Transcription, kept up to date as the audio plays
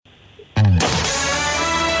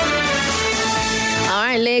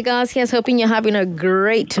Lagos. Here's hoping you're having a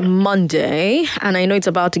great Monday. And I know it's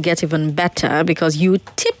about to get even better because you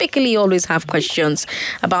typically always have questions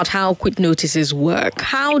about how quit notices work.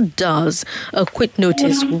 How does a quit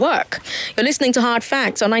notice work? You're listening to Hard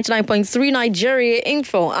Facts on 99.3 Nigeria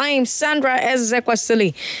Info. I am Sandra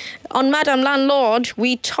Ezekwesili. On Madam Landlord,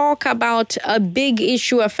 we talk about a big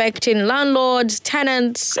issue affecting landlords,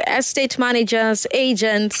 tenants, estate managers,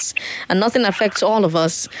 agents, and nothing affects all of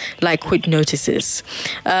us like quit notices.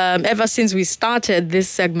 Ever since we started this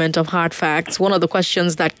segment of Hard Facts, one of the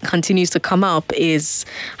questions that continues to come up is,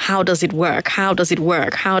 how does it work? How does it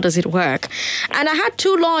work? How does it work? And I had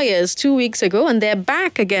two lawyers 2 weeks ago, and they're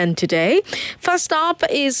back again today. First up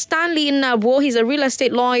is Stanley Nabo. He's a real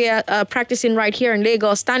estate lawyer practicing right here in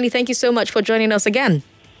Lagos. Stanley, thank you so much for joining us again.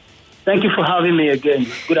 Thank you for having me again.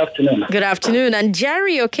 Good afternoon. Good afternoon. And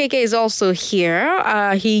Jerry Okeke is also here.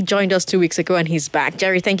 He joined us 2 weeks ago and he's back.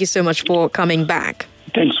 Jerry, thank you so much for coming back.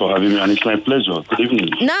 Thanks for having me, and it's my pleasure. Good evening.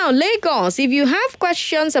 Now, Lagos, if you have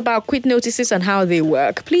questions about quit notices and how they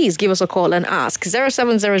work, please give us a call and ask.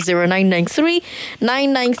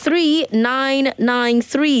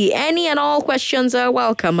 0700-993-993. Any and all questions are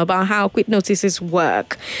welcome about how quit notices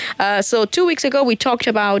work. So 2 weeks ago, we talked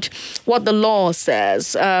about what the law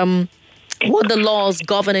says. What the laws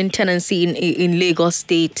governing tenancy in Lagos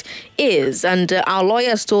State is. And our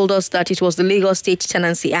lawyers told us that it was the Lagos State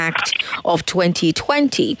Tenancy Act of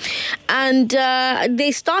 2020. And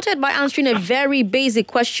they started by answering a very basic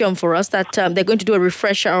question for us that they're going to do a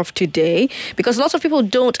refresher of today, because lots of people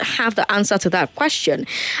don't have the answer to that question.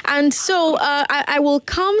 And so I will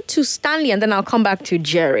come to Stanley and then I'll come back to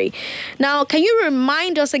Jerry. Now, can you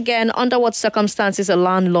remind us again under what circumstances a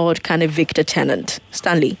landlord can evict a tenant?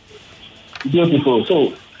 Stanley. Beautiful.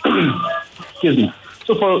 So, excuse me.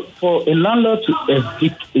 So for a landlord to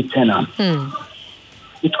evict a tenant,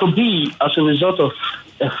 it could be as a result of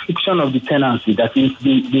eviction of the tenancy, that is,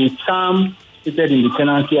 the term stated in the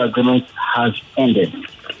tenancy agreement has ended.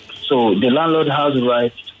 So the landlord has the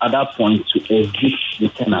right at that point to evict the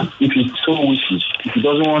tenant if he so wishes, if he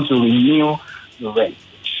doesn't want to renew the rent.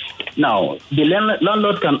 Now, the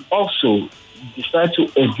landlord can also decide to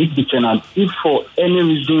evict the tenant if for any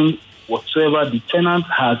reason whatsoever the tenant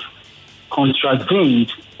has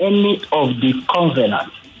contravened any of the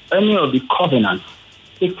covenants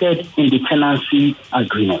stated in the tenancy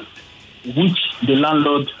agreement, which the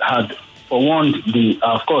landlord had forewarned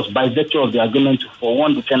of course, by virtue of the agreement, to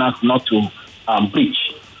forewarn the tenant not to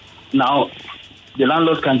breach. Now, the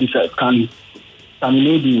landlord can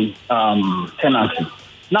terminate the tenancy.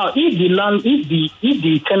 Now, if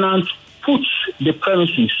the tenant puts the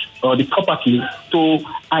premises or the property to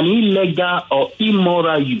an illegal or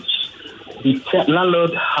immoral use, the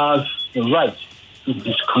landlord has the right to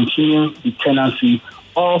discontinue the tenancy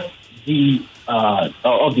of the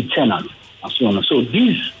tenant, and so on. So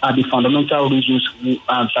these are the fundamental reasons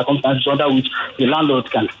and circumstances under which the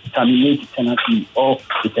landlord can terminate the tenancy of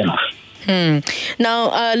the tenant.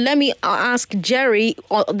 Now, let me ask Jerry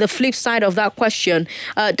on the flip side of that question.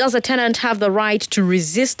 Does a tenant have the right to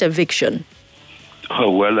resist eviction?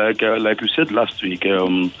 Oh, well, like we said last week,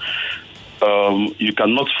 you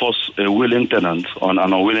cannot force a willing tenant on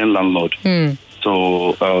an unwilling landlord.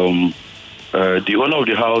 So the owner of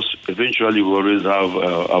the house eventually will always have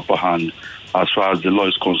upper hand as far as the law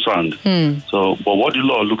is concerned. So, but what the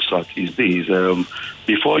law looks at is this: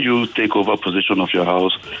 before you take over possession of your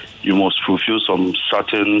house, you must fulfill some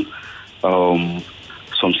certain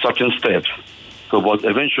steps. So, but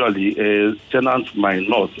eventually, a tenant might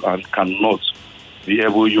not and cannot be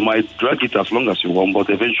able. You might drag it as long as you want, but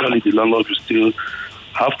eventually, the landlord will still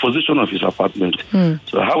have possession of his apartment.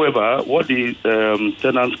 So, however, what the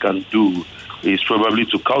tenant can do is probably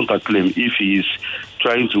to counterclaim if he is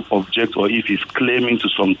trying to object or if he's claiming to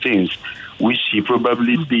some things which he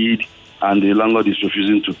probably did and the landlord is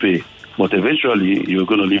refusing to pay. But eventually, you're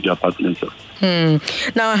going to leave the apartment.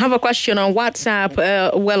 Now, I have a question on WhatsApp,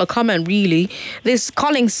 a comment really. This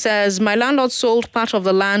calling says, my landlord sold part of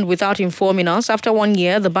the land without informing us. After 1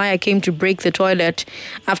 year, the buyer came to break the toilet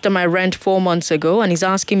after my rent 4 months ago, and he's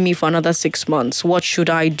asking me for another 6 months. What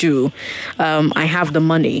should I do? I have the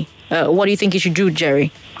money. What do you think you should do,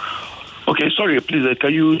 Jerry? Okay, sorry, please,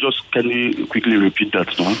 can you quickly repeat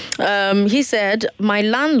that now? He said, my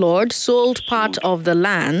landlord sold part of the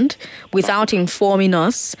land without informing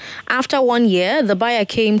us. After 1 year, the buyer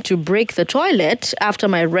came to break the toilet after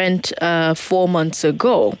my rent 4 months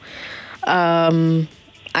ago. I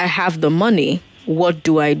have the money. What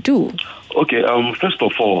do I do? Okay, first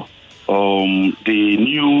of all, the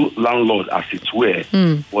new landlord, as it were,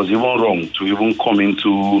 was even wrong to even come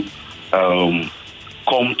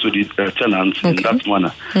come to the tenants in that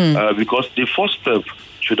manner. Because the first step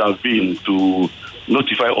should have been to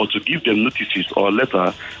notify or to give them notices or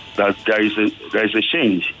letter that there is a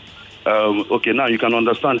change. Okay, now you can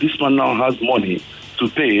understand this man now has money to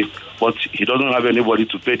pay, but he doesn't have anybody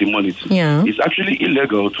to pay the money to. Yeah. It's actually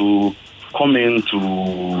illegal to come in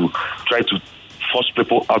to try to force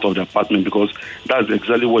people out of the apartment, because that's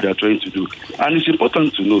exactly what they're trying to do. And it's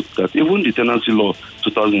important to note that even the Tenancy Law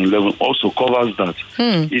 2011 also covers that.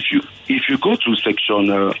 If you go to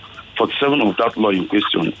section 47 of that law in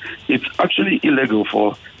question, it's actually illegal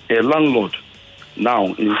for a landlord now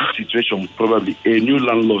in this situation, probably a new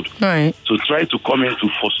landlord, to try to come in to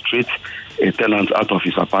frustrate a tenant out of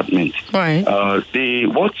his apartment.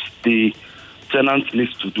 What the tenant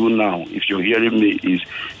needs to do now, if you're hearing me, is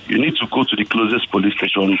you need to go to the closest police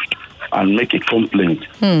station and make a complaint.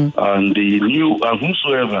 And the new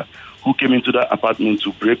whomsoever who came into that apartment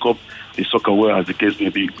to break up the soccer wear, as the case may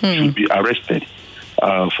be, should be arrested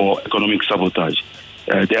for economic sabotage.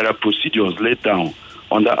 There are procedures laid down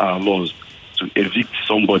under our laws to evict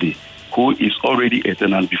somebody who is already a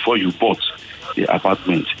tenant before you bought the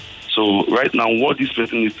apartment. So right now, what this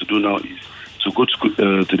person needs to do now is to go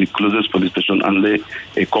to the closest police station and lay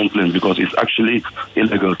a complaint, because it's actually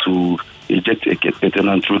illegal to eject a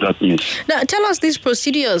tenant through that means. Now, tell us these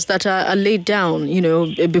procedures that are laid down,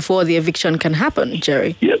 before the eviction can happen,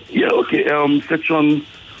 Jerry. Okay. Section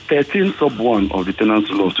 13 sub 1 of the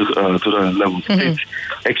Tenancy Law 2011 states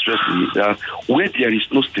expressly that where there is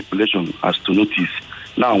no stipulation as to notice.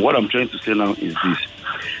 Now, what I'm trying to say now is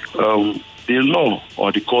this. The law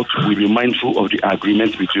or the court will be mindful of the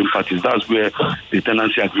agreement between parties. That's where the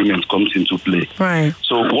tenancy agreement comes into play.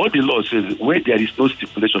 So what the law says, where there is no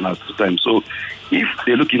stipulation as to time. So if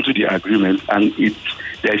they look into the agreement and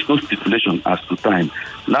there is no stipulation as to time,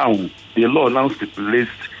 now the law now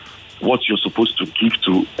stipulates what you're supposed to give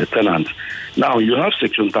to a tenant. Now you have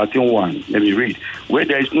section 13.1, let me read, where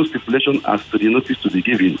there is no stipulation as to the notice to be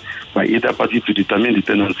given by either party to determine the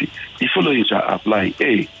tenancy, the following shall apply.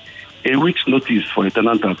 A week's notice for a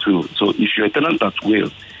tenant at will. So if you're a tenant at will,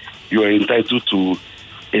 you are entitled to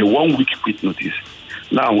a 1 week quit notice.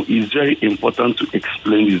 Now, it's very important to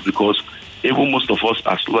explain this, because even most of us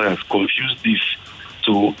as lawyers confuse this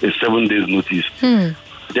to a 7 days notice.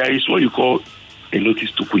 There is what you call a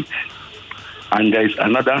notice to quit. And there is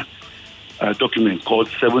another document called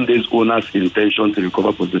 7 days owner's intention to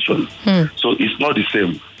recover possession. So it's not the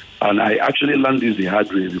same. And I actually learned this the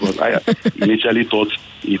hard way, because I initially thought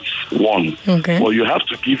it's one. But you have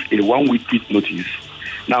to give a 1 week quit notice.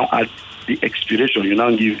 Now, at the expiration, you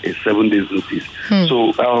now give a 7 days notice.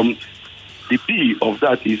 So the P of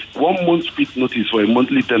that is 1 month quit notice for a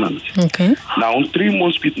monthly tenant. Now, 3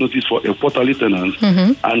 months quit notice for a quarterly tenant,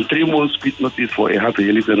 and 3 months quit notice for a half a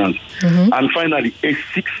yearly tenant. And finally, a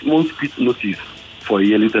 6 month quit notice for a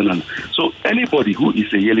yearly tenant. So anybody who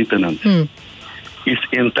is a yearly tenant is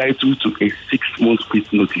entitled to a 6 month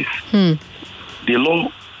quit notice. The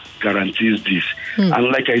law guarantees this. And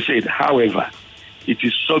like I said, however, it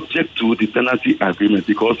is subject to the tenancy agreement,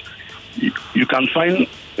 because you can find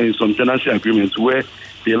in some tenancy agreements where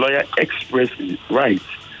the lawyer expresses rights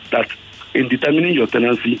that in determining your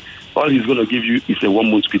tenancy, all he's going to give you is a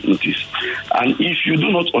 1 month quit notice. And if you do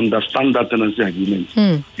not understand that tenancy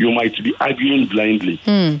agreement, you might be arguing blindly.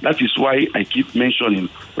 That is why I keep mentioning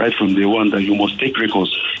right from day one that you must take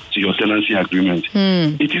records to your tenancy agreement.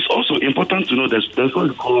 It is also important to know that there's what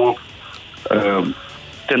we call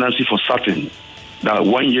tenancy for certain, that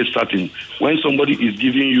 1 year certain. When somebody is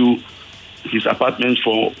giving you his apartment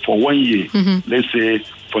for 1 year, let's say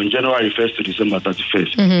from January 1st to December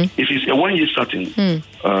 31st. If it's a 1 year certain,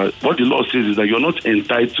 what the law says is that you're not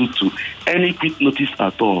entitled to any quit notice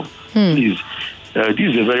at all. Please, this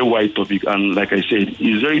is a very wide topic, and like I said,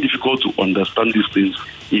 it's very difficult to understand these things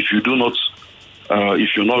if you do not,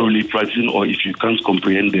 if you're not really practicing or if you can't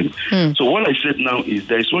comprehend them. So what I said now is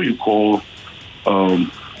there is what you call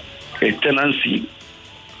a tenancy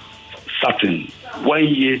certain, 1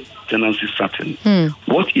 year tenancy certain.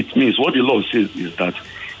 What it means, what the law says is that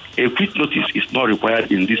a quit notice is not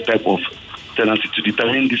required in this type of tenancy to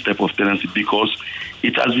determine this type of tenancy, because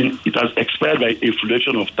it has expired by a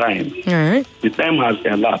fraction of time. The time has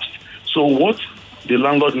elapsed. So what the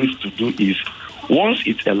landlord needs to do is, once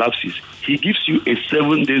it elapses, he gives you a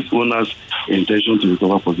 7 days owner's intention to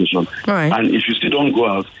recover possession. And if you still don't go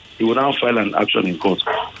out, he will now file an action in court.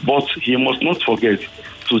 But he must not forget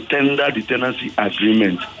to tender the tenancy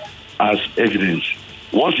agreement as evidence.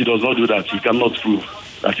 Once he does not do that, he cannot prove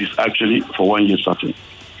that it's actually for 1 year certain.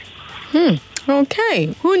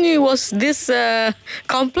 Okay, who knew it was this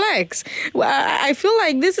complex? Well, I feel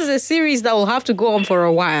like this is a series that will have to go on for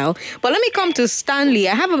a while. But let me come to Stanley.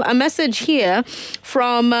 I have a message here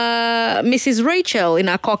from Mrs. Rachel in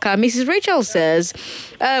Akoka. Mrs. Rachel says,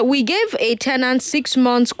 we gave a tenant 6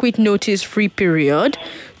 months quit notice free period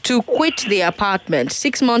to quit the apartment.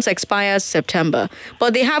 6 months expires September,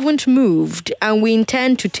 but they haven't moved and we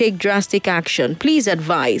intend to take drastic action. Please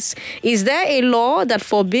advise. Is there a law that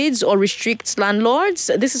forbids or restricts landlords?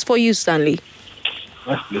 This is for you, Stanley.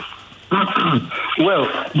 Yes, please. Well,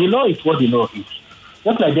 the law is what the law is.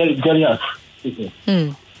 Just like Jerry has stated.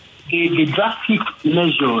 The drastic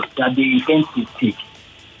measure that they intend to take,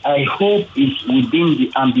 I hope is within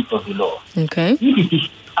the ambit of the law. Okay. If it is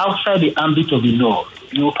outside the ambit of the law,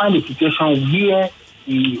 you will find a situation where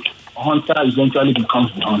the hunter eventually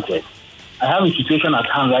becomes the hunted. I have a situation at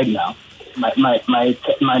hand right now.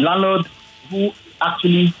 My landlord, who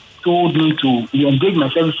actually told me to engage my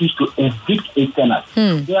services to evict a tenant,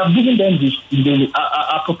 they have given them the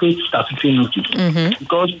appropriate statutory notice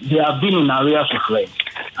because they have been in arrears of rent.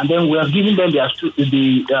 And then we have given them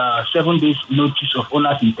the 7 days notice of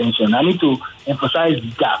owner's intention. I need to emphasize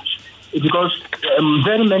that. Because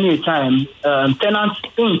very many times tenants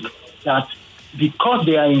think that because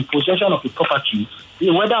they are in possession of the property,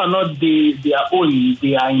 whether or not they are owing,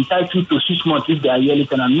 they are entitled to 6 months if they are yearly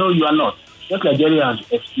tenant. No, you are not. Just like Jerry has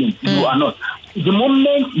explained, you are not. The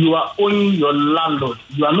moment you are owing your landlord,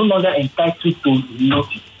 you are no longer entitled to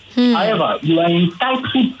notice. However, you are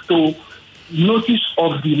entitled to notice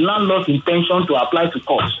of the landlord's intention to apply to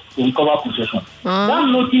court to recover possession. That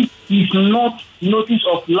notice is not notice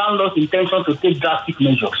of landlord's intention to take drastic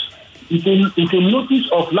measures. It's a notice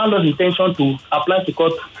of landlord's intention to apply to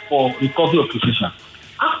court for recovery of possession.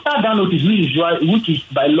 After that notice, which is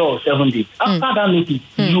by law 7 days, after that notice,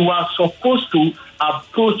 you are supposed to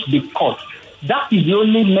approach the court. That is the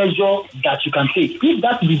only measure that you can take. If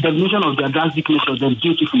that is the definition of the drastic measure, then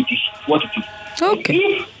guilty for it is what it is.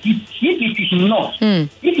 Okay. If it is not, if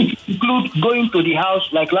it includes going to the house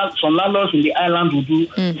like some landlords in the island will do,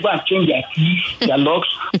 go and change their keys, their locks,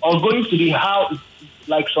 or going to the house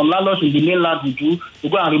like some landlords in the mainland will do, to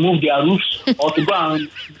go and remove their roofs, or to go and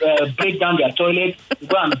break down their toilet, to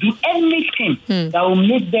go and do anything that will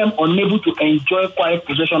make them unable to enjoy quiet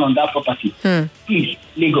possession on that property. Please,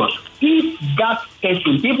 Lagos, if that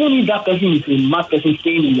person, even if that person is a mad person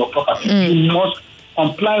staying in your property, you must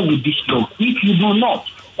comply with this law. If you do not,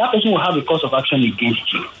 that person will have a cause of action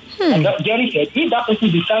against you. And Jerry said, if that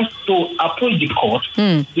person decides to approach the court,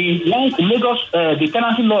 the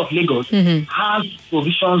tenancy law of Lagos has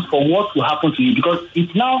provisions for what will happen to you, because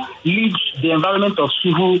it now leaves the environment of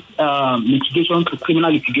civil litigation to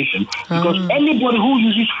criminal litigation. Because anybody who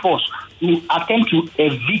uses force to attempt to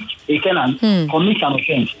evict a tenant commits an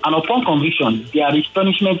offense, and upon conviction, there is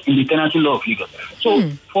punishment in the tenancy law of Lagos.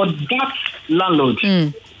 So for that landlord,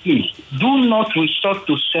 please do not resort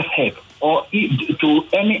to self-help or to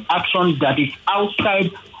any action that is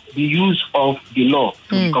outside the use of the law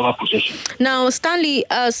to recover possession. Now, Stanley,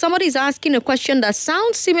 somebody is asking a question that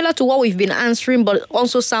sounds similar to what we've been answering, but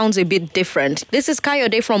also sounds a bit different. This is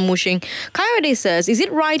Kayode from Mushin. Kayode says, is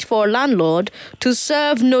it right for a landlord to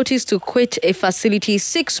serve notice to quit a facility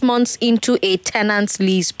 6 months into a tenant's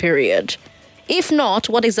lease period? If not,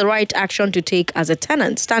 what is the right action to take as a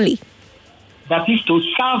tenant? Stanley? That is to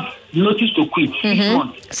serve notice to quit 6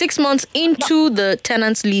 months. 6 months into the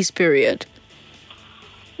tenant's lease period.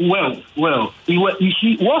 Well, you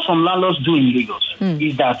see, what some landlords do in Lagos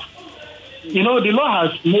is that, the law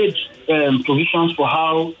has made provisions for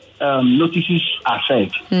how notices are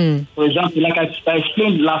served. For example, like I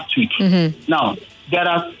explained last week. Now, there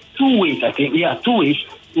are 2 ways, I think. Yeah, 2 ways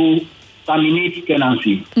to terminate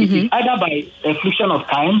tenancy. It is either by affliction of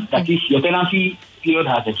time, that is, your tenancy period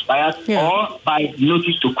has expired, or by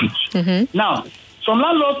notice to quit. Now, some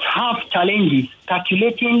landlords have challenges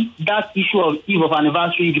calculating that issue of eve of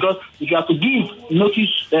anniversary, because if you have to give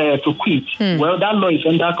notice to quit, well, that law is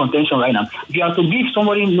under contention right now. If you have to give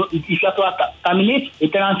somebody, if you have to terminate a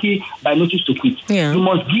tenancy by notice to quit, you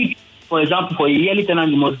must give, for example, for a yearly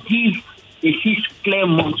tenant, you must give a 6 clear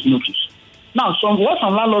months notice. Now, what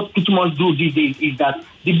some landlords pretty much do these days is that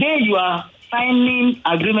the day you are signing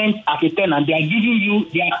agreement as a tenant, they are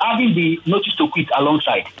adding the notice to quit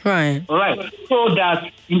alongside. Right. All right. So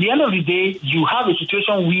that in the end of the day, you have a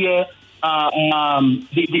situation where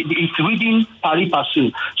it's reading pari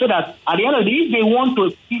passu. So that at the end of the day,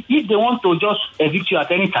 if they want to just evict you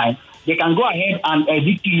at any time, they can go ahead and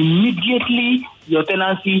evict you immediately your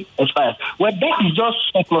tenancy expires. Well, that is just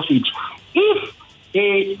surplusage. If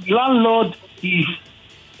a landlord is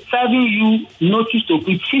serving you notice to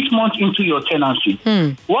quit 6 months into your tenancy.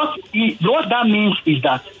 What that means is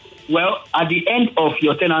that, well, at the end of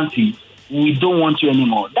your tenancy, we don't want you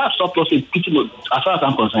anymore. That surplus is pretty much, as far as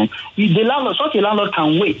I'm concerned. Such a landlord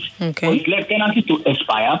can wait for his tenancy to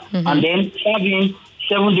expire and then serve him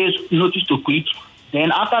 7 days notice to quit.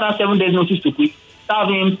 Then after that 7 days notice to quit, serve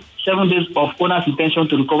him 7 days of owner's intention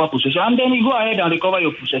to recover possession, and then you go ahead and recover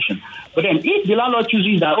your possession. But then if the landlord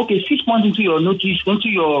chooses that, okay, 6 months into your notice, into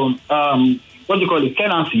your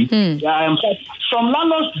tenancy, some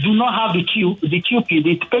landlords do not have the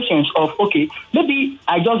patience of, okay, maybe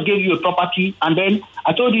I just gave you a property and then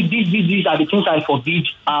I told you these are the things I forbid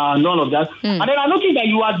and all of that. And then I noticed that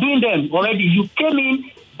you are doing them already. You came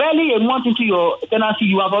in barely a month into your tenancy,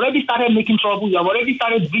 you have already started making trouble, you have already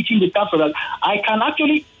started breaching the terms of that. I can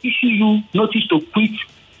actually issue you notice to quit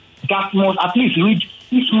that must at least reach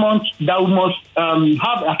 6 months, that must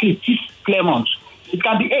have at least 6 clear months. It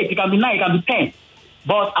can be 8, it can be 9, it can be 10,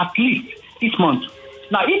 but at least 6 months.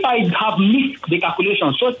 Now, if I have missed the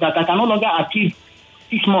calculation so that I can no longer achieve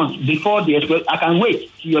 6 months before the expire, I can wait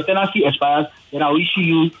till your tenancy expires, then I'll issue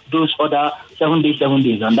you those other 7 days,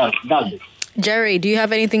 and that's it. Jerry, do you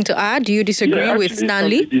have anything to add? Do you disagree with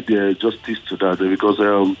Stanley? I did justice to that because,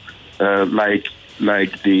 like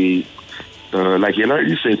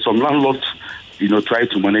Hilary said, some landlords, try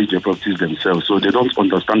to manage their properties themselves, so they don't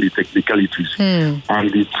understand the technicalities.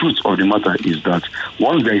 And the truth of the matter is that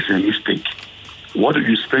once there is a mistake, what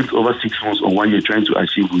you spent over 6 months on what you're trying to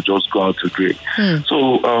achieve will just go out to grade.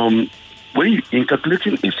 So when in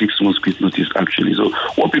calculating a 6 months quit notice, actually, so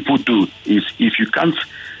what people do is if you can't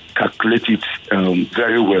calculate it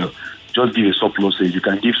very well, just give a surplus. You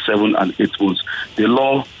can give 7 and 8 months. The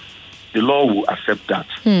law will accept that,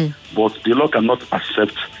 but the law cannot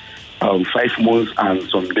accept 5 months and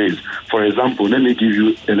some days. For example, let me give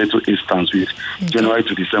you a little instance with January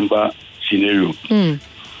to December scenario.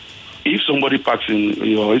 If somebody packs in,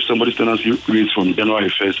 if somebody's tenancy reads from January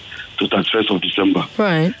 1st to 31st of December,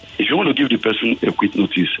 right? If you want to give the person a quit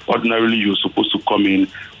notice, ordinarily you're supposed to come in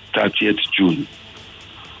 30th June.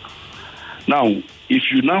 Now,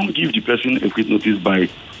 if you now give the person a quit notice by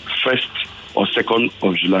 1st or 2nd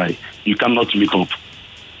of July, you cannot meet up.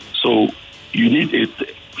 So you need a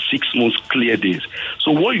 6 months clear days.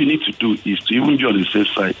 So what you need to do is to even be on the safe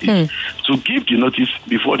side, is to give the notice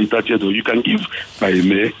before the 30th, or you can give by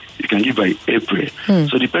May, you can give by April.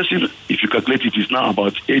 So the person, if you calculate it, is now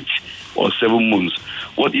about 8 or 7 months.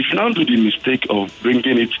 But if you now do the mistake of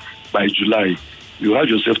bringing it by July, you have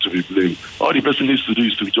yourself to be blamed. All the person needs to do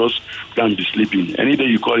is to just go and be sleeping. Any day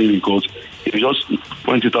you call him in court, you just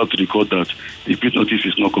point it out to the court that the quit notice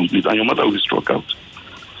is not complete and your matter will be struck out.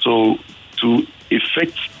 So to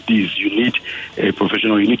effect this, you need a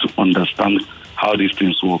professional, you need to understand how these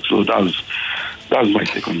things work. So that's my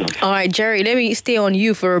take on that. All right, Jerry, let me stay on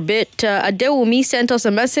you for a bit. Adewumi sent us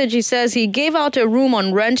a message. He says he gave out a room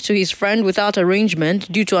on rent to his friend without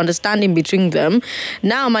arrangement due to understanding between them.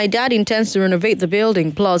 Now my dad intends to renovate the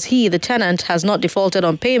building, plus he, the tenant, has not defaulted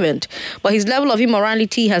on payment. But his level of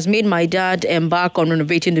immorality has made my dad embark on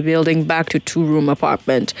renovating the building back to 2-room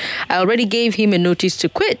apartment. I already gave him a notice to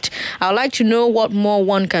quit. I would like to know what more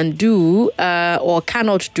one can do or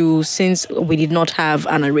cannot do since we did not have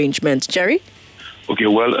an arrangement. Jerry? Okay,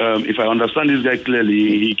 well, if I understand this guy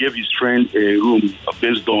clearly, he gave his friend a room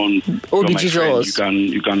based on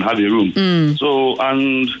OBGs. You can have a room. So,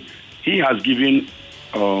 and he has given,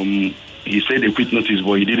 he said a quit notice,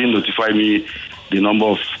 but he didn't notify me the number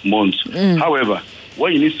of months. However,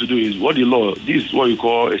 what he needs to do is, this is what you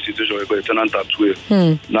call a situation where a tenant at will.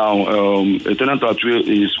 Now, a tenant at will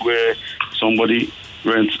is where somebody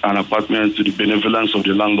rents an apartment to the benevolence of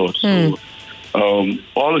the landlord. So,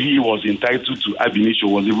 all he was entitled to ab initio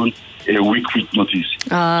was even a week quit notice.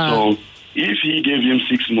 So if he gave him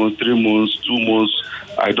 6 months, 3 months, 2 months,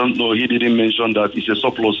 I don't know, he didn't mention that it's a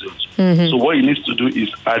surplusage. So what he needs to do is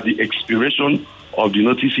at the expiration of the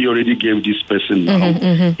notice he already gave this person now,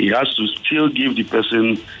 he has to still give the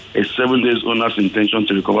person a 7 days owner's intention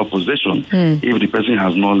to recover possession if the person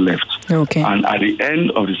has not left. And at the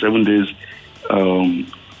end of the 7 days,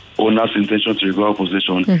 owner's intention to recover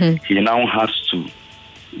possession, he now has to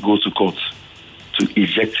go to court to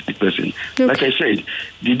eject the person. Like I said,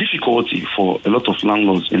 the difficulty for a lot of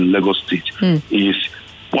landlords in Lagos State is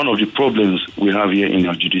one of the problems we have here in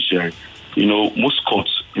our judiciary. Most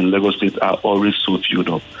courts in Lagos State are always so filled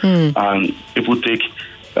up, and people take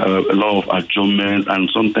a lot of adjournment, and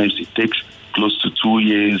sometimes it takes close to 2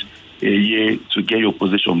 years, a year to get your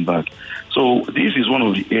possession back. So this is one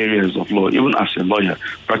of the areas of law, even as a lawyer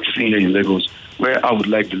practicing here in Lagos, where I would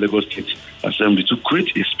like the Lagos State Assembly to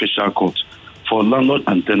create a special court for landlord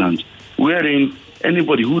and tenant, wherein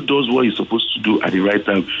anybody who does what he's supposed to do at the right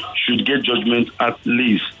time should get judgment at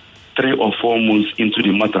least 3 or 4 months into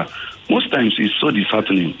the matter. Most times it's so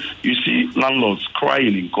disheartening. You see landlords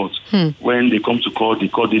crying in court. When they come to court, the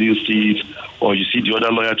court didn't see it, or you see the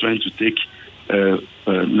other lawyer trying to take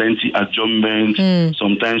lengthy adjournment.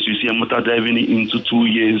 Sometimes you see a matter diving into 2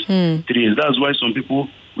 years, 3 years. That's why some people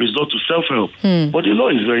resort to self-help. But the law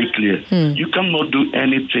is very clear. You cannot do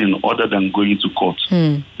anything other than going to court.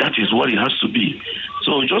 That is what it has to be.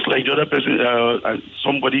 So just like the other person,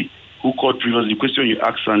 somebody who called previously, the question you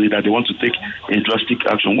asked Stanley, that they want to take a drastic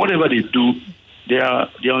action. Whatever they do, they are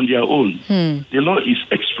on their own. The law is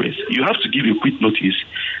express. You have to give a quick notice.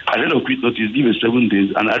 At the end of quick notice, give a 7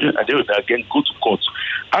 days, and at the end of that, again, go to court.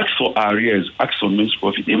 Ask for arrears, ask for men's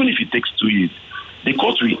profit. Even if it takes 2 years, the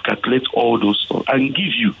court will calculate all those stuff and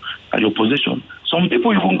give you at your possession. Some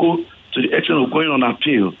people even go to the extent of going on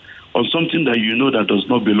appeal on something that you know that does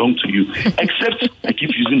not belong to you, except, I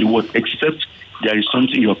keep using the word, except there is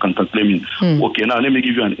something you're counterclaiming. Okay, now let me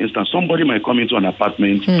give you an instance. Somebody might come into an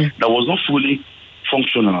apartment that was not fully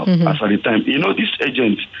functional as at the time. You know, this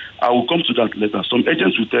agent, I will come to that later. Some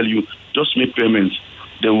agents will tell you, just make payments.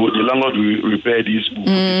 The landlord will repair this.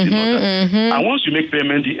 And once you make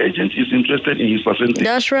payment, the agent is interested in his percentage.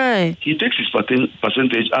 That's right. He takes his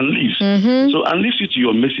percentage and leaves. So, and leaves you to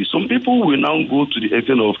your mercy. Some people will now go to the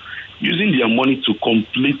extent of using their money to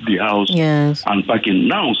complete the house and packing.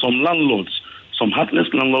 Now, some landlords, some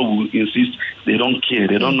heartless landlord will insist they don't care.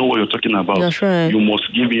 They don't know what you're talking about. That's right. You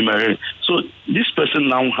must give him a rent. So this person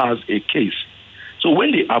now has a case. So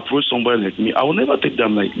when they approach somebody like me, I will never take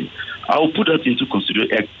them lightly. I will put that into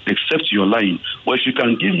consideration, except you're lying. But if you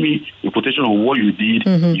can give me a quotation of what you did,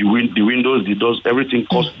 you win the windows, the doors, everything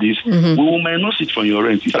cost this, we will minus it from your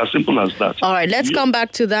rent. It's as simple as that. All right, let's come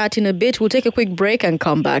back to that in a bit. We'll take a quick break and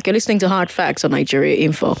come back. You're listening to Hard Facts on Nigeria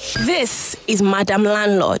Info. This is Madam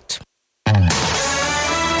Landlord.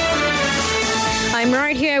 I'm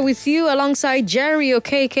right here with you alongside Jerry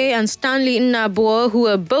Okeke and Stanley Nnabuo, who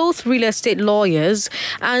are both real estate lawyers,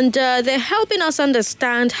 and they're helping us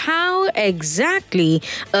understand how exactly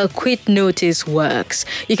a quit notice works.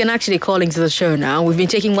 You can actually call into the show now. We've been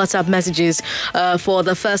taking WhatsApp messages for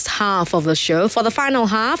the first half of the show. For the final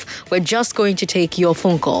half, we're just going to take your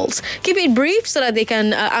phone calls. Keep it brief so that they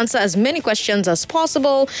can answer as many questions as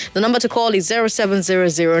possible. The number to call is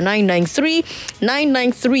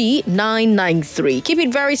 0700-993-993. Keep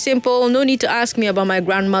it very simple. No need to ask me about my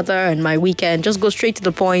grandmother and my weekend. Just go straight to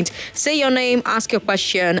the point. Say your name, ask your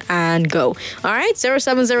question, and go. All right?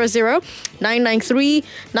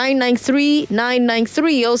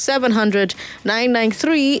 0700-993-993-993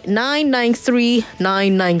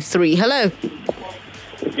 0700-993-993-993. Hello.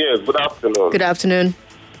 Yes, good afternoon. Good afternoon.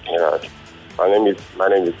 Yeah. My name is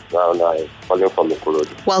I'm calling from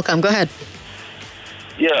Ikorodu. Welcome. Go ahead.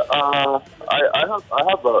 Yeah, I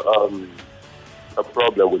have a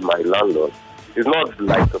problem with my landlord. It's not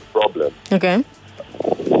like a problem. Okay.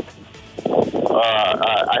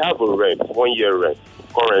 I have a rent, 1 year rent,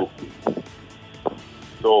 currently.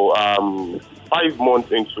 So 5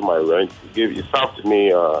 months into my rent, he served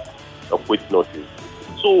me a quit notice.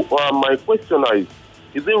 So my question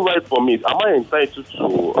is it right for me? Am I entitled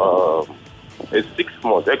to a 6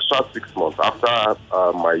 months, extra 6 months after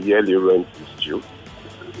my yearly rent is due?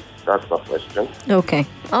 That's my question. Okay.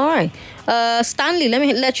 All right. Stanley, let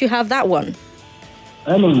me let you have that one.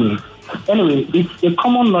 Anyway, it's a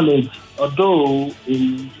common knowledge, although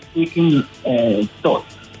in taking thought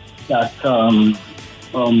that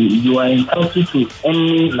you are entitled to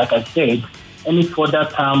any, like I said, any further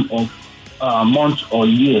term of months or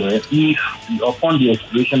year if upon the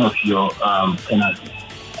expiration of your tenancy.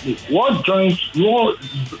 What joins the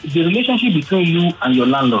relationship between you and your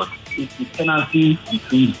landlord is the tenancy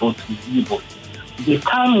between both you both. The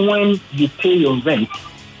time when you pay your rent,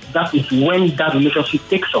 that is when that relationship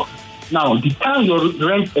takes off. Now, the time your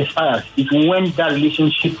rent expires is when that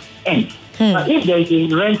relationship ends. Now, if there is a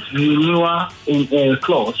rent renewal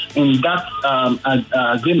clause in that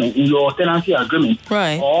agreement, in your tenancy agreement,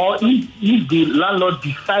 right, or if the landlord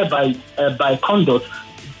decides by conduct,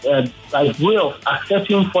 by way of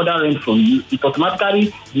accepting further rent from you, it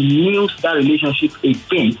automatically renews that relationship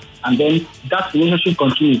again, and then that relationship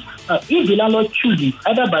continues. If the landlord chooses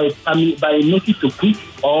either by notice to quit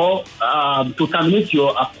or to terminate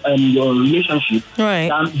your relationship, right,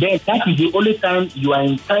 then that is the only time you are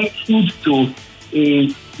entitled to a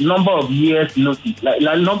number of years notice, like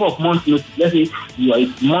number of months notice. Let's say you are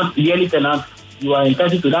a yearly tenant, you are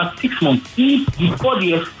entitled to that 6 months. If before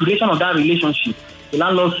the expiration of that relationship, the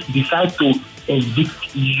landlord decides to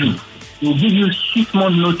evict you, he will give you 6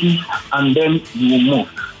 months notice and then you will move.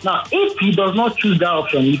 Now, if he does not choose that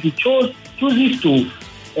option, if he chooses to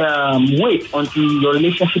wait until your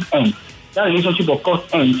relationship ends, that relationship of course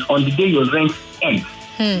ends on the day your rent ends.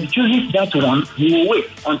 If he chooses that one, you will wait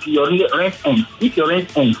until your rent ends. If your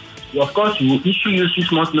rent ends, of course, you will issue you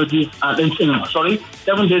 6 months notice and then 7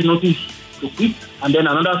 days notice to quit, and then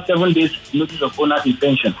another 7 days notice of owner's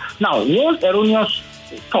intention. Now, one erroneous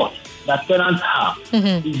thought that tenants have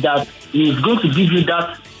is that he is going to give you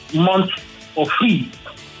that month for free.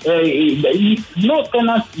 No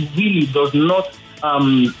tenant really does not.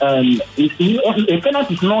 A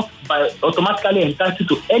tenant is not automatically entitled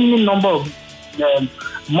to any number of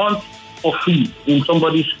months for free in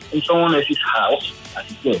someone else's house,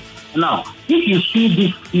 as it were. Now, if you see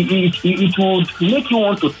this, it would make you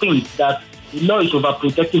want to think that the law is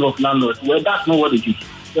overprotective of landlords. Well, that's not what it is.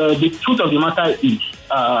 The truth of the matter is,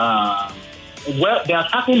 there are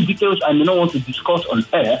certain details I may not want to discuss on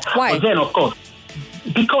air. Why? But then, of course,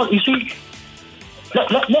 because you see,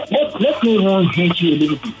 let me even hint you a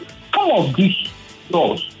little bit. Some of these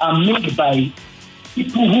laws are made by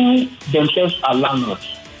people who themselves are landlords.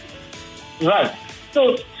 Right.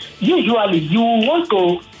 So usually you want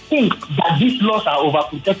to think that these laws are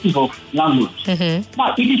overprotective of landlords.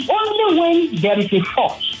 Now, it is only when there is a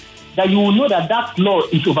force that you will know that law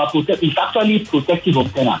is actually protective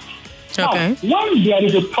of tenants. Okay. Now, when there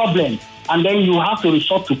is a problem and then you have to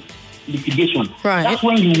resort to litigation, that's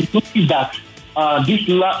when you will notice that these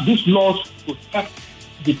laws protect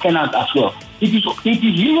the tenant as well. It is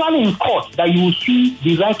usually in court that you will see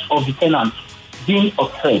the rights of the tenant being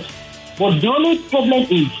upheld. But the only problem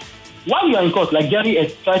is, while you are in court, like Jerry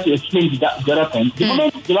has tried to explain the other time, the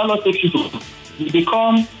moment the landlord takes you to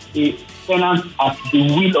become a tenant at the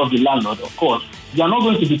will of the landlord, of course, you are not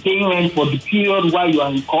going to be paying rent for the period while you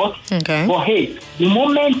are in court. Okay. But hey, the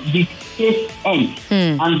moment the case ends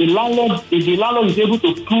and the landlord is able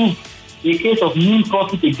to prove a case of mean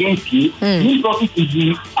profit against you, mean profit is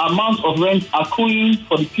the amount of rent accruing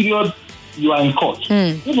for the period you are in court.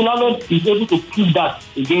 If the landlord is able to prove that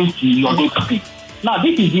against you, you are going to pay. Now,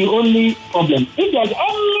 this is the only problem. If there is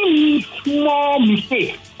any small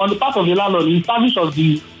mistake on the part of the landlord in service of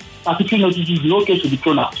the statutory notices, the okay to be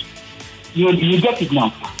thrown out. You get it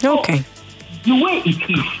now. Okay. The way it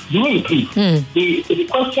is, the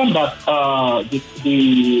question that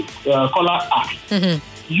the caller asked,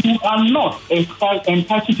 you are not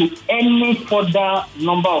entitled to any further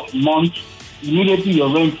number of months immediately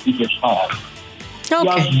your rent is expired. Okay. You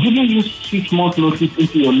are giving you 6 months notice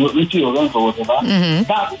into your rent or whatever.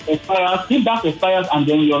 That expires. If that expires and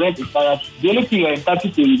then your rent expires, the only thing you are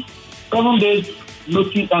entitled to is 7 days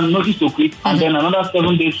notice to quit, and then another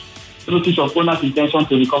 7 days notice of owner's intention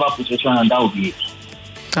to recover possession, and that will be it.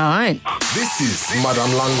 All right. This is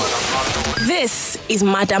Madam Landlord. This is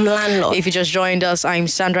Madam Landlord. If you just joined us, I'm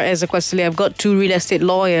Sandra Ezekwesili. I've got 2 real estate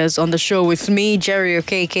lawyers on the show with me, Jerry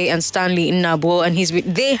Okeke and Stanley Nnabo, and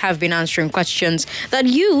they have been answering questions that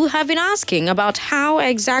you have been asking about how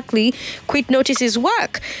exactly quit notices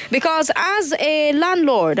work. Because as a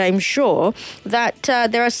landlord, I'm sure that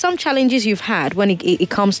there are some challenges you've had when it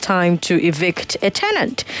comes time to evict a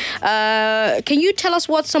tenant. Can you tell us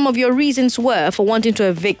what some of your reasons were for wanting to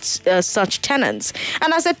evict such tenants?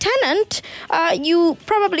 And as a tenant, you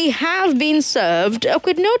probably have been served a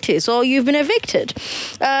quit notice or you've been evicted.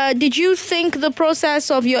 Did you think the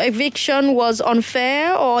process of your eviction was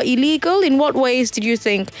unfair or illegal? In what ways did you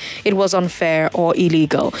think it was unfair or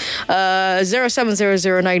illegal?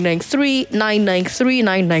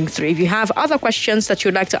 0700-993-993-993. If you have other questions that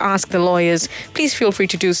you'd like to ask the lawyers, please feel free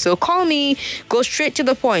to do so. Call me, go straight to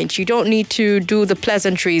the point. You don't need to do the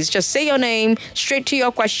pleasantries. Just say your name, straight to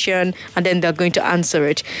your question, and then they're going to answer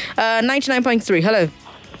it. 99.3, hello.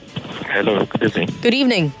 Hello, good evening. Good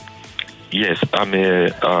evening. Yes, I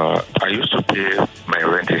used to pay my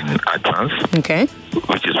rent in advance, Okay.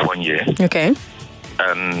 which is 1 year. Okay.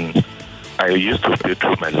 And I used to pay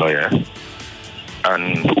through my lawyer.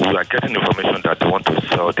 And we are getting information that they want to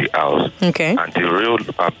sell the house. Okay. And the real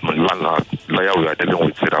landlord lawyer we are dealing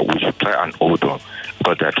with said that we should try and hold on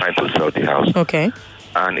because they are trying to sell the house. Okay.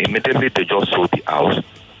 And immediately they just sold the house.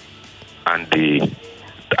 And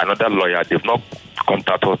another lawyer, they've not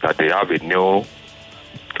contacted us that they have a new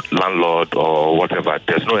landlord or whatever.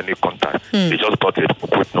 There's no any contact. They just got a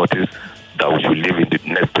quick notice that we should leave in the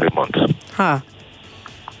next 3 months. Huh.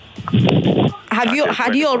 Had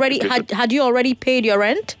you already paid your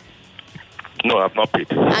rent? No, I've not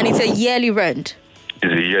paid. And it's a yearly rent.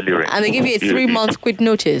 It's a yearly rent. And they give you a 3-month quit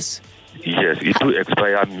notice. Yes, it will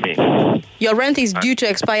expire May. Your rent is due to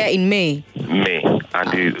expire in May. May.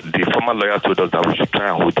 And the former lawyer told us that we should try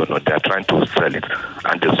and hold on. They are trying to sell it.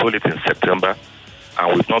 And they sold it in September.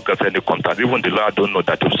 And we've not got any contact. Even the lawyer don't know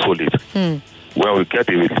that they've sold it. When we get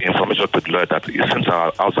the information to the lawyer that it seems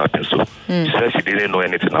our house has been sold, she said she didn't know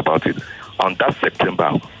anything about it. On that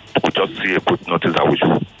September, we just see a quick notice that we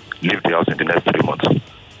should leave the house in the next 3 months.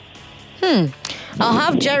 I'll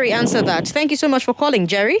have Jerry answer that. Thank you so much for calling,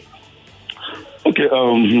 Jerry. Okay,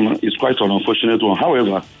 it's quite an unfortunate one.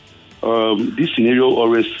 However, this scenario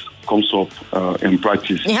always comes up in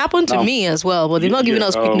practice. It happened to me as well, but they're not giving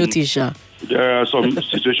us quick notice, Sha. There are some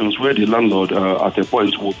situations where the landlord at a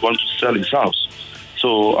point would want to sell his house.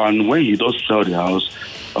 So, and when he does sell the house,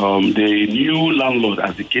 the new landlord,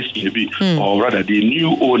 as the case may be, or rather the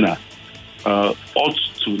new owner, ought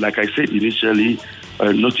to, like I said initially,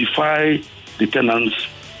 notify the tenants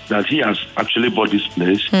that he has actually bought this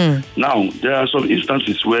place. Now, there are some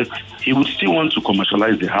instances where he would still want to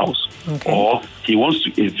commercialize the house, or he wants to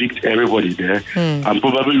evict everybody there and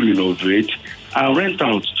probably renovate and rent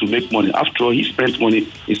out to make money. After all, he spent money.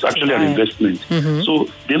 It's actually an investment. So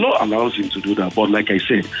the law allows him to do that. But like I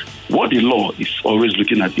said, what the law is always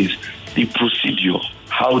looking at is the procedure.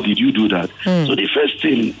 How did you do that? So the first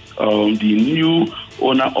thing the new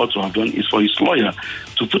owner ought to have done is for his lawyer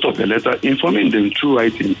to put up a letter informing them through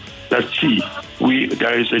writing that, see,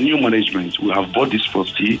 there is a new management. We have bought this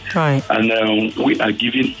property, and we are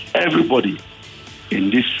giving everybody in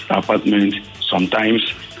this apartment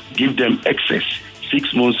sometimes give them excess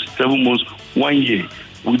 6 months, 7 months, 1 year.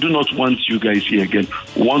 We do not want you guys here again.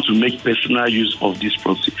 We want to make personal use of this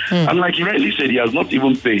property. And like he rightly said, he has not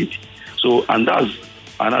even paid. So, and that's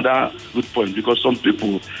another good point, because some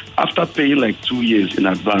people, after paying like 2 years in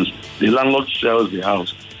advance, the landlord sells the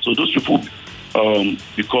house. So those people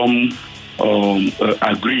become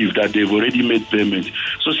aggrieved that they've already made payment.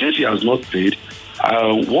 So since he has not paid,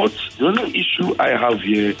 the only issue I have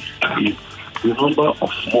here is the number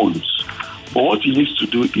of months. But what he needs to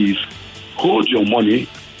do is hold your money,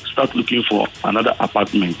 start looking for another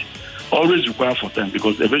apartment. Always require for time,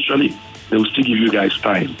 because eventually they will still give you guys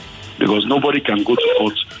time, because nobody can go to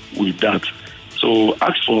court with that. So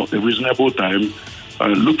ask for a reasonable time,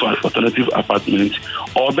 look for an alternative apartment,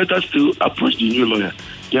 or better still, approach the new lawyer.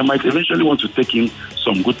 They might eventually want to take in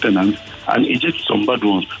some good tenants and eject some bad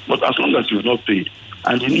ones. But as long as you've not paid,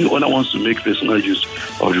 and the new owner wants to make personal use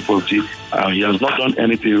of the property, he has not done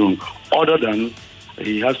anything wrong, other than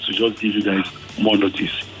he has to just give you guys more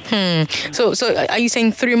notice. So are you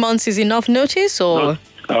saying 3 months is enough notice, or?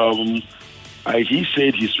 He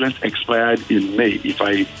said his rent expired in May, if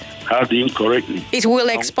I heard him correctly. It will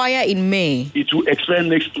expire in May. It will expire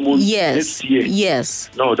next month, next year. Yes.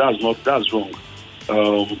 No, that's wrong.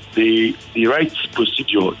 The right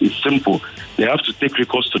procedure is simple. They have to take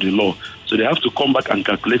recourse to the law. So they have to come back and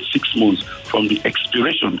calculate 6 months from the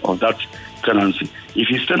expiration of that tenancy. If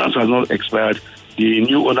his tenancy has not expired, the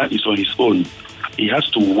new owner is on his own. He has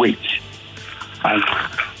to wait. And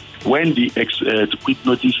when the quit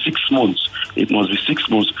notice 6 months, it must be 6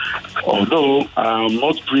 months. Although I'm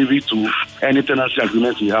not privy to any tenancy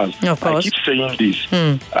agreement he has. Of course. I keep saying this.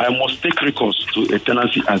 I must take recourse to a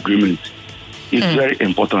tenancy agreement. It's very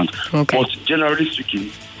important. But generally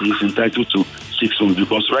speaking, he is entitled to 6 months,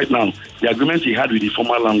 because right now, the agreement he had with the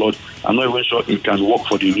former landlord, I'm not even sure it can work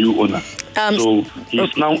for the new owner. So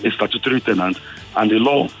he's now a statutory tenant, and the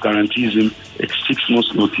law guarantees him a 6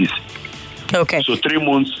 months notice. Okay. So 3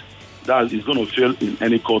 months, that is going to fail in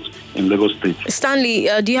any court in Lagos State. Stanley,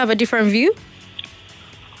 do you have a different view?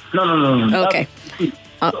 No. Okay.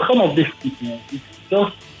 Some of this is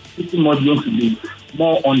just pretty much going to be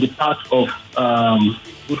more on the part of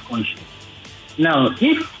good conscience. Now,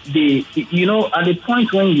 if at the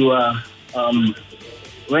point when you are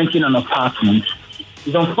renting an apartment,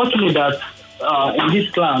 it's unfortunate that in this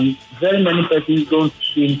clan, very many persons don't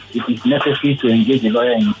think it is necessary to engage a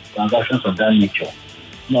lawyer in transactions of that nature.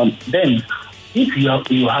 Now, then, if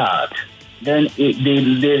you had, then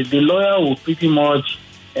the lawyer will pretty much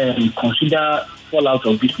consider fallout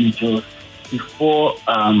of this nature before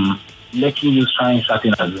letting you sign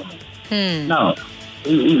certain agreements. Now,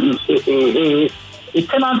 a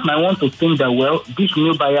tenant might want to think that, well, this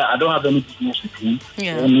new buyer, I don't have any business with him.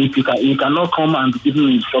 And if you cannot come and give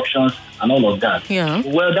me instructions and all of that.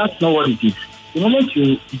 Well, that's not what it is. The moment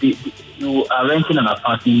you are renting an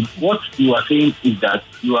apartment, what you are saying is that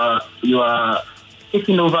you are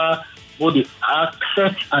taking over both the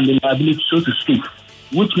asset and the liability, so to speak,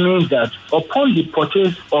 which means that upon the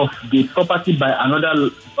purchase of the property by another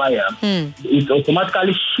buyer, it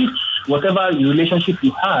automatically shifts whatever relationship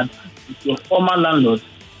you had with your former landlord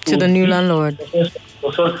to the new landlord.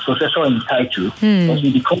 Successor in title, because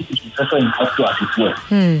it becomes successor in title as it were.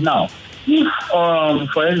 Now, if,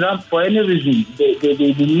 for example, for any reason,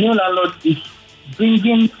 the new landlord is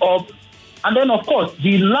bringing up, and then of course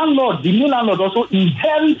the new landlord also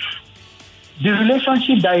inherits the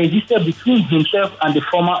relationship that existed between himself and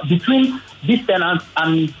between this tenant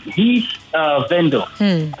and his vendor,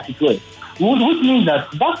 as it were. Which means that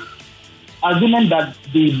agreement that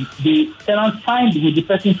the tenant signed with the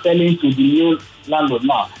person selling to the new landlord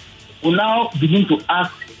now will now begin to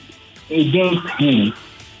act against him.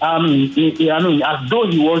 As though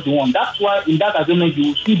he was the one. That's why in that agreement you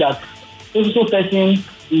will see that so person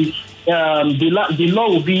is the law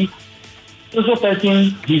will be so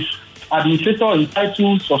person is administrator in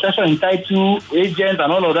title, successor in title, agent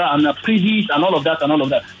and all of that, and privies and all of that.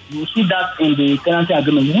 You will see that in the tenancy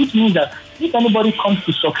agreement, which means that if anybody comes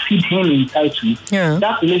to succeed him in title,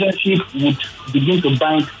 that relationship would begin to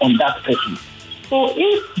bind on that person. So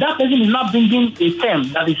if that person is not bringing a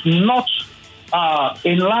term that is not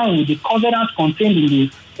in line with the covenants contained in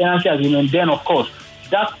the tenancy agreement, then of course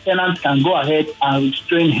that tenant can go ahead and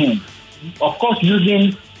restrain him. Of course,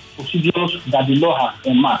 using procedures that the law has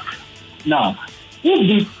earmarked. Now,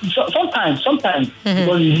 sometimes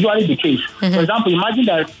because it's usually the case. For example, imagine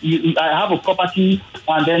that I have a property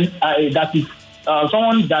and then that is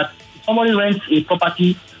somebody rents a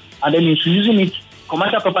property and then he's using it,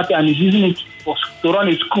 commercial property, and he's using it to run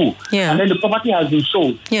a school. And then the property has been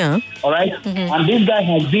sold. All right. And this guy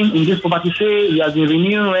has been in this property, say he has been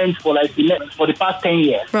renewing rent for the past 10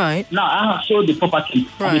 years. Right. Now I have sold the property.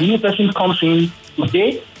 Right. And the new person comes in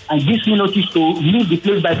today and gives me notice to leave the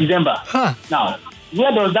place by December. Now,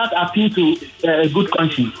 where does that appeal to good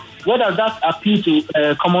conscience? Where does that appeal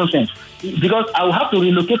to common sense? Because I will have to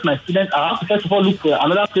relocate my students. I have to first of all look for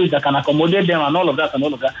another place that can accommodate them and all of that.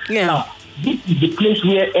 Now, this is the place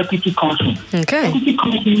where equity comes in. Okay. Equity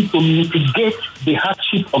comes in to mitigate the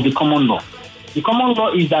hardship of the common law. The common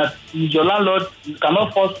law is that your landlord, you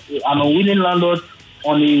cannot force an unwilling landlord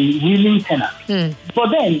on a willing tenant. But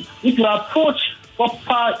then, if you approach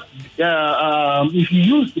proper, if you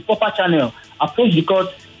use the proper channel, approach because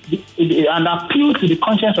and appeal to the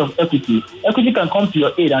conscience of equity can come to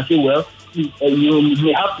your aid and say, well, you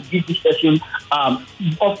may have to give this person.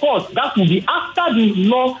 Of course, that will be after the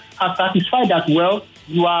law has satisfied that, well,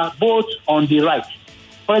 you are both on the right.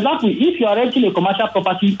 For example, if you are renting a commercial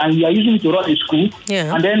property and you are using it to run a school,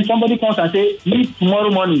 and then somebody comes and says, leave tomorrow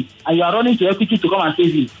morning, and you are running to equity to come and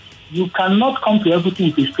save it, you cannot come to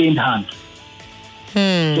equity with a stained hand.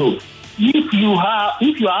 So, if you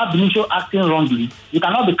are initial acting wrongly, you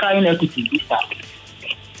cannot be carrying equity this time.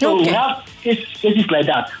 So we have cases like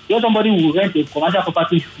that, where somebody will rent a commercial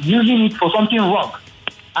property using it for something wrong.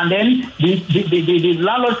 And then the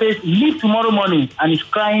landlord says, leave tomorrow morning, and he's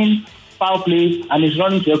crying foul play and is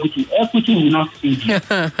running to equity. Equity will not save you.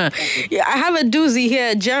 I have a doozy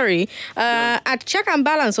here, Jerry. At Check and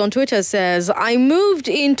Balance on Twitter says, I moved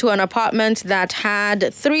into an apartment that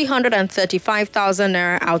had 335,000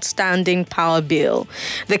 naira outstanding power bill.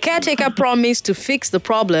 The caretaker promised to fix the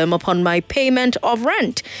problem upon my payment of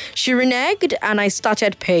rent. She reneged and I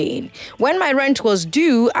started paying. When my rent was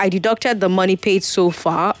due, I deducted the money paid so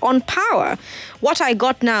far on power. What I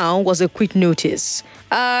got now was a quit notice.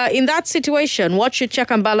 In that situation, what should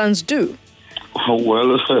Check and Balance do?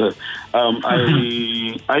 Well,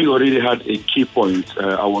 I already had a key point.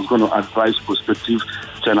 I was going to advise prospective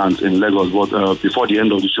tenants in Lagos, but before the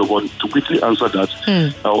end of the show. But to quickly answer that,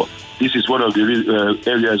 this is one of the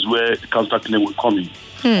areas where counterclaim will come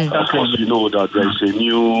in. Of course, you know that there is a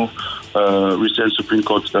new recent Supreme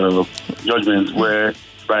Court judgment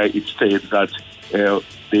whereby it states that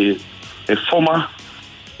the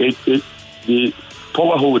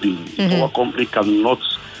power holding, the power company cannot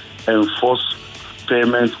enforce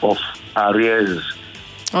payment of arrears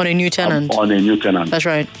on a new tenant. That's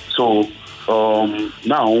right. So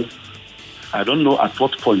now, I don't know at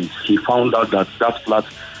what point he found out that flat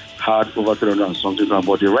had over 300 and something,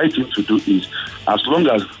 but the right thing to do is, as long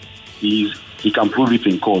as he can prove it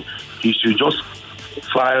in court, he should just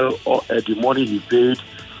file the money he paid.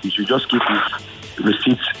 He should just keep his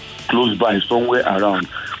receipts close by somewhere around.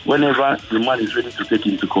 Whenever the man is ready to take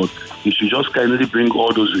into court, he should just kindly bring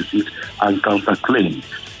all those receipts and counterclaim.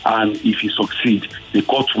 And if he succeeds, the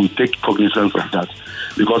court will take cognizance of that,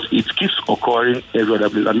 because it keeps occurring every other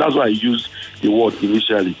place. And that's why I use the word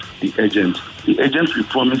initially, the agent. The agent will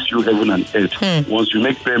promise you heaven and earth. Once you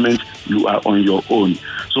make payment, you are on your own.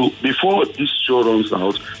 So before this show runs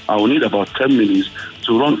out, I will need about 10 minutes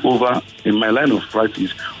to run over, in my line of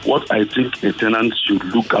practice, what I think a tenant should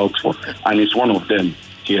look out for. And it's one of them.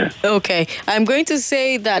 Yeah. Okay, I'm going to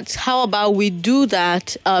say that how about we do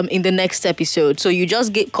that in the next episode? So you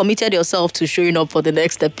just committed yourself to showing up for the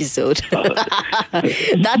next episode.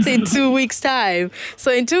 That's in 2 weeks' time.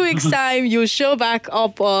 So in 2 weeks' time, you show back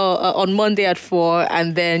up on Monday at 4,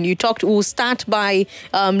 and then we'll start by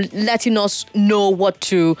letting us know what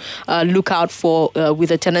to look out for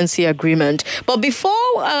with a tenancy agreement. But before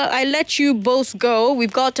I let you both go,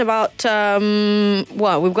 we've got about, we're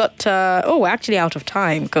actually out of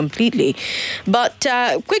time completely. But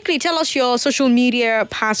quickly tell us your social media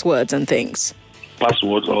passwords and things.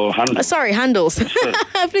 Passwords or handles? Sorry, handles.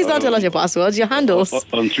 Please don't tell us your passwords, your handles.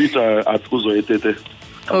 On Twitter at Uzo Etete.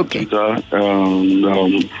 Okay. Twitter,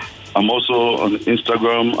 I'm also on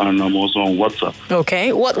Instagram and I'm also on WhatsApp.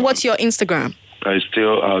 Okay. What's your Instagram? I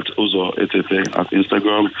still at Uzo Etete at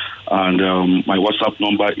Instagram, and my WhatsApp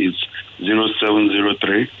number is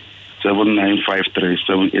 0703 7953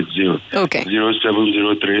 780. Okay.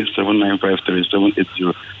 0703 7953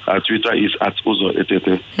 780. Twitter is at Uzo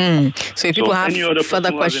Etete. So if people have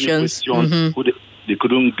further questions, who they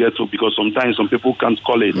couldn't get to, because sometimes some people can't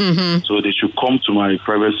call it, so they should come to my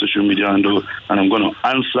private social media handle, and I'm going to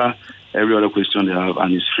answer every other question they have,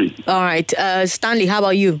 and it's free. All right. Stanley, how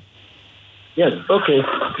about you? Yes, okay.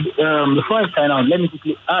 Before I sign out, let me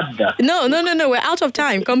quickly add that. No. We're out of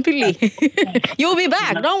time completely. You'll be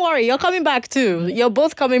back. Don't worry. You're coming back too. You're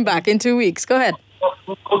both coming back in 2 weeks. Go ahead.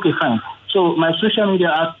 Okay, fine. So my social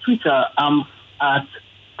media at Twitter, I'm at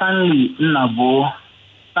Stanley Nnabo.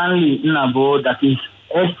 Stanley Nnabo, that is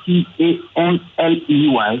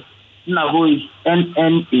STANLEY. Nnabo is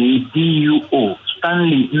NNABUO.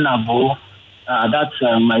 Stanley Nnabo. That's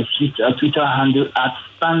my Twitter handle at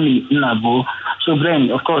Stanley Nnabo. So,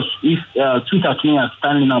 Brian, of course, if Twitter me at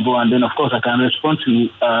Stanley Nnabo, and then, of course, I can respond to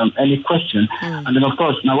any question. And then, of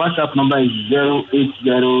course, my WhatsApp number is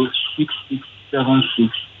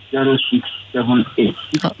 08066760678.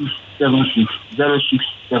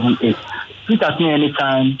 66760678. Tweet at me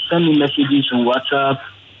anytime. Send me messages on WhatsApp.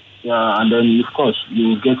 And then, of course, you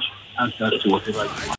will get answers to whatever you want.